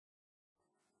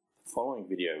following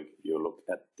video will give you a look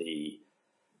at the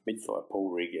mid-thigh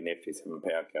pull rig and FT7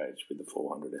 power cage with the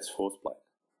 400S force plate.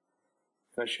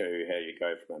 I'm going to show you how you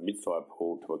go from a mid-thigh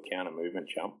pull to a counter movement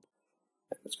jump,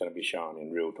 and it's going to be shown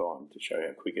in real time to show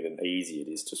how quick and easy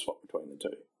it is to swap between the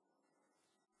two.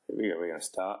 Here we go. We're going to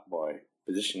start by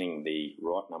positioning the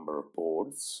right number of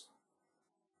boards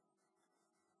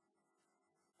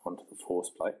onto the force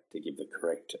plate to give the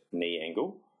correct knee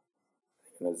angle.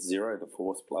 I'm going to zero the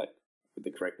force plate with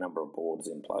the correct number of boards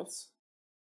in place.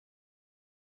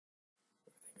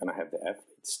 I'm going to have the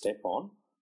athlete step on,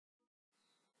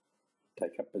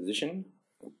 take up position,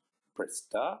 press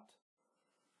start,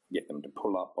 get them to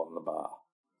pull up on the bar.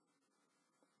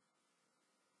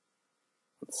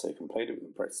 Once they're completed, we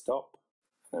can press stop,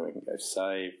 and then we can go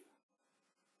save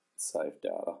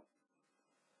data.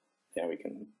 Now we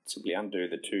can simply undo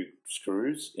the two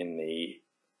screws in the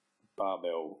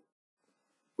barbell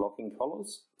locking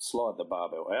collars, slide the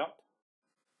barbell out,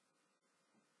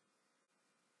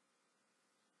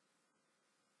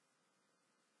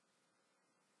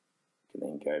 you can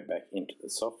then go back into the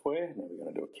software. Now we're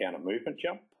going to do a counter movement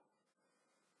jump.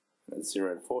 And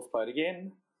zero the force plate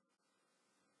again,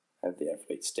 have the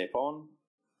athlete step on,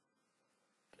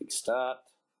 click start,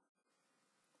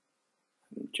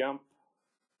 and jump.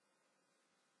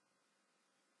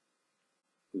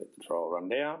 Let the trial run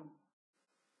down.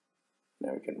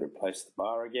 Now we can replace the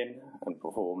bar again and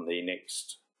perform the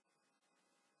next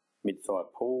mid-thigh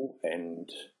pull and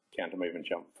counter movement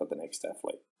jump for the next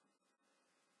athlete.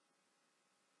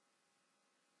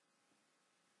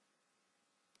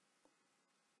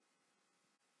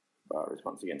 Bar is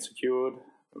once again secured,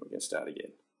 and we can start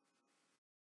again.